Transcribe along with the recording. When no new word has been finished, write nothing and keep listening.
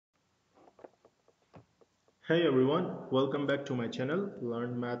Hey everyone, welcome back to my channel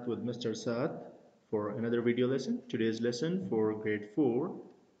Learn Math with Mr. Saad for another video lesson. Today's lesson for grade 4,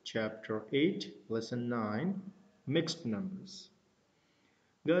 chapter 8, lesson 9, mixed numbers.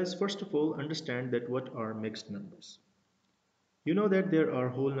 Guys, first of all, understand that what are mixed numbers. You know that there are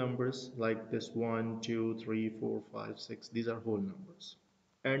whole numbers like this 1, 2, 3, 4, 5, 6. These are whole numbers.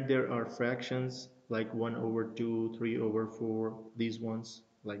 And there are fractions like 1 over 2, 3 over 4. These ones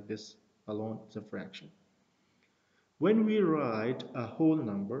like this alone is a fraction. When we write a whole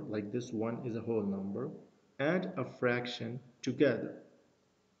number, like this one is a whole number, and a fraction together,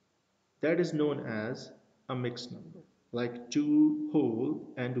 that is known as a mixed number, like 2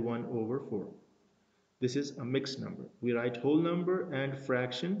 whole and 1 over 4. This is a mixed number. We write whole number and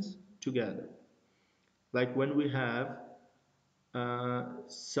fractions together. Like when we have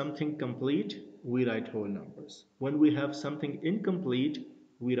something complete, we write whole numbers. When we have something incomplete,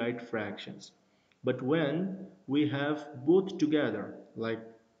 we write fractions. But when we have both together, like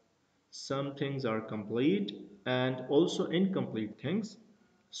some things are complete and also incomplete things,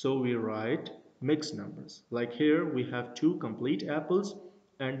 so we write mixed numbers. Like here we have 2 complete apples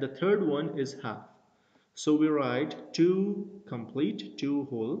and the third one is half. So we write 2 complete, 2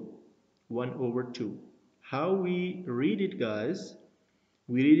 whole, 1 over 2. How we read it, guys?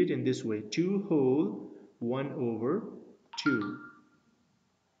 We read it in this way: 2 whole, 1 over 2.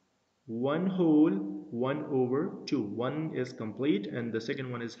 1 whole, 1 over 2. One is complete and the second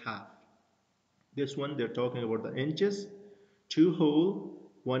one is half. This one they're talking about the inches. 2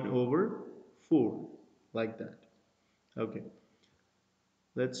 whole, 1 over 4. Like that. Okay.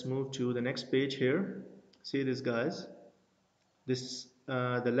 Let's move to the next page here. See this, guys. This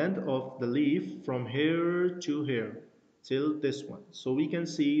the length of the leaf from here to here till this one. So we can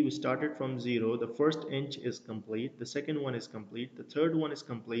see we started from 0. The first inch is complete. The second one is complete. The third one is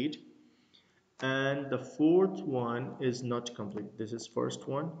complete. And the fourth one is not complete. This is first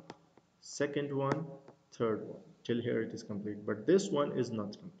one, second one, third one. Till here it is complete. But this one is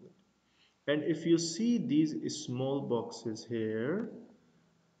not complete. And if you see these small boxes here,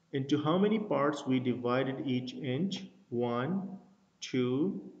 into how many parts we divided each inch? 1,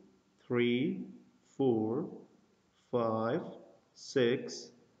 2, 3, 4, 5,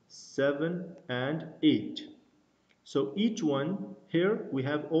 6, 7, and 8. So each one, here we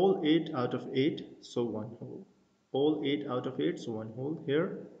have all 8 out of 8, so 1 whole. All 8 out of 8, so 1 whole.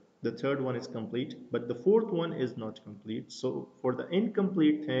 Here the third one is complete, but the fourth one is not complete. So for the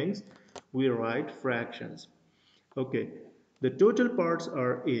incomplete things, we write fractions. Okay, the total parts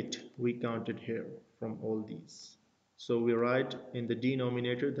are 8. We counted here from all these. So we write in the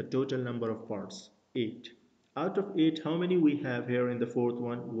denominator the total number of parts, 8. Out of 8, how many we have here in the fourth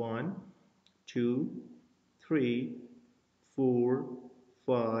one? 1, 2, 3, 4,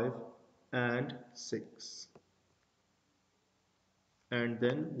 5, and 6. And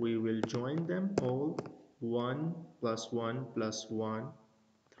then we will join them all. 1 plus 1 plus 1,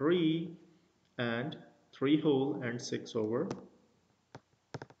 3, and 3 whole and 6 over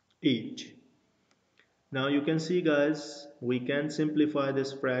 8. Now you can see, guys, we can simplify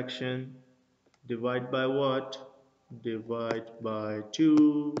this fraction. Divide by what? Divide by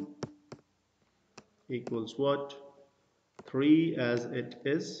 2 equals what? 3 as it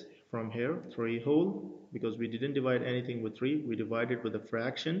is from here, 3 whole, because we didn't divide anything with 3, we divided with a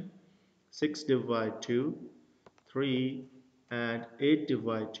fraction. 6 divide 2, 3, and 8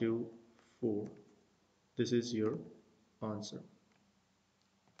 divide 2, 4. This is your answer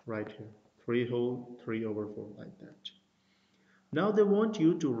right here. 3 whole, 3 over 4, like that. Now they want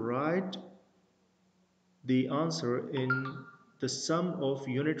you to write the answer in the sum of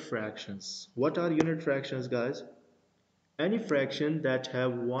unit fractions. What are unit fractions, guys? Any fraction that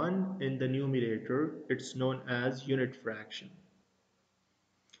have 1 in the numerator, it's known as unit fraction.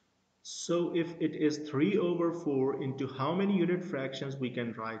 So if it is 3 over 4, into how many unit fractions we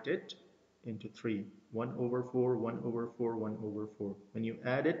can write it? Into 3. 1 over 4, 1 over 4, 1 over 4. When you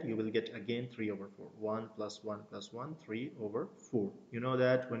add it, you will get again 3 over 4. 1 plus 1 plus 1, 3 over 4. You know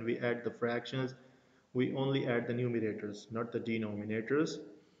that when we add the fractions, we only add the numerators, not the denominators,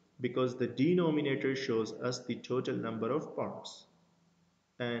 because the denominator shows us the total number of parts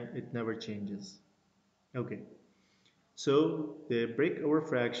and it never changes. Okay, so they break our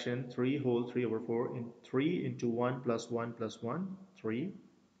fraction 3 whole, 3 over 4 in 3 into 1 plus 1 plus 1, 3,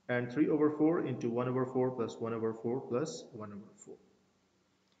 and 3 over 4 into 1 over 4 plus 1 over 4 plus 1 over 4.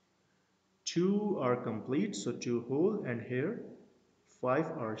 2 are complete, so 2 whole, and here 5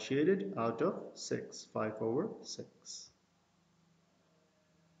 are shaded out of 6, 5 over 6.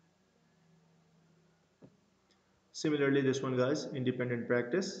 Similarly, this one, guys, independent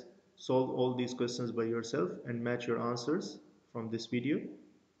practice. solve all these questions by yourself and match your answers from this video.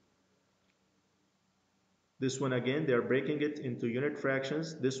 This one again, they are breaking it into unit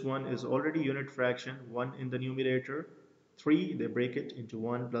fractions. This one is already unit fraction, 1 in the numerator. 3, they break it into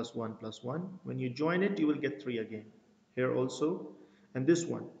 1 plus 1 plus 1. When you join it, you will get 3 again. Here also. And this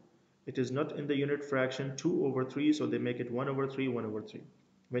one, it is not in the unit fraction, 2 over 3, so they make it 1 over 3, 1 over 3.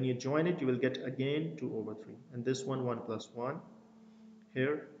 When you join it, you will get again 2 over 3. And this one, 1 plus 1.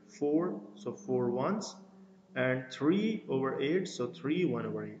 Here, 4, so 4 ones. And 3 over 8, so 3 1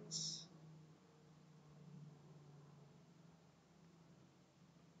 over 8s.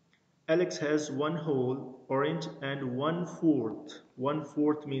 Alex has one whole, orange, and 1/4.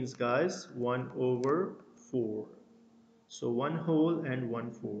 1/4 means, guys, 1 over 4. So one whole and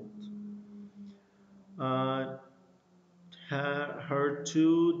 1/4. Uh, her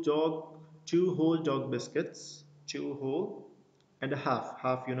two whole dog biscuits, two whole, and a half.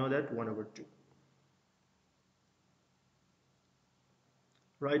 Half, you know that, 1 over 2.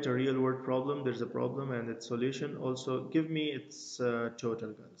 Write a real word problem. There's a problem and its solution. Also, give me its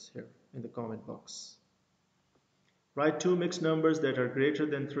total, guys, here in the comment box. Write two mixed numbers that are greater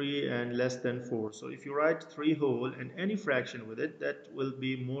than 3 and less than 4. So if you write 3 whole and any fraction with it, that will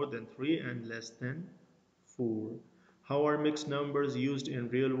be more than 3 and less than 4. How are mixed numbers used in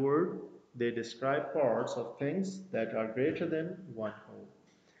real world? They describe parts of things that are greater than 1 whole.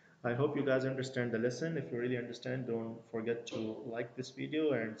 I hope you guys understand the lesson. If you really understand, don't forget to like this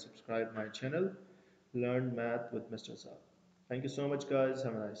video and subscribe my channel. Learn math with Mr. Saab. Thank you so much, guys.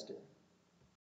 Have a nice day.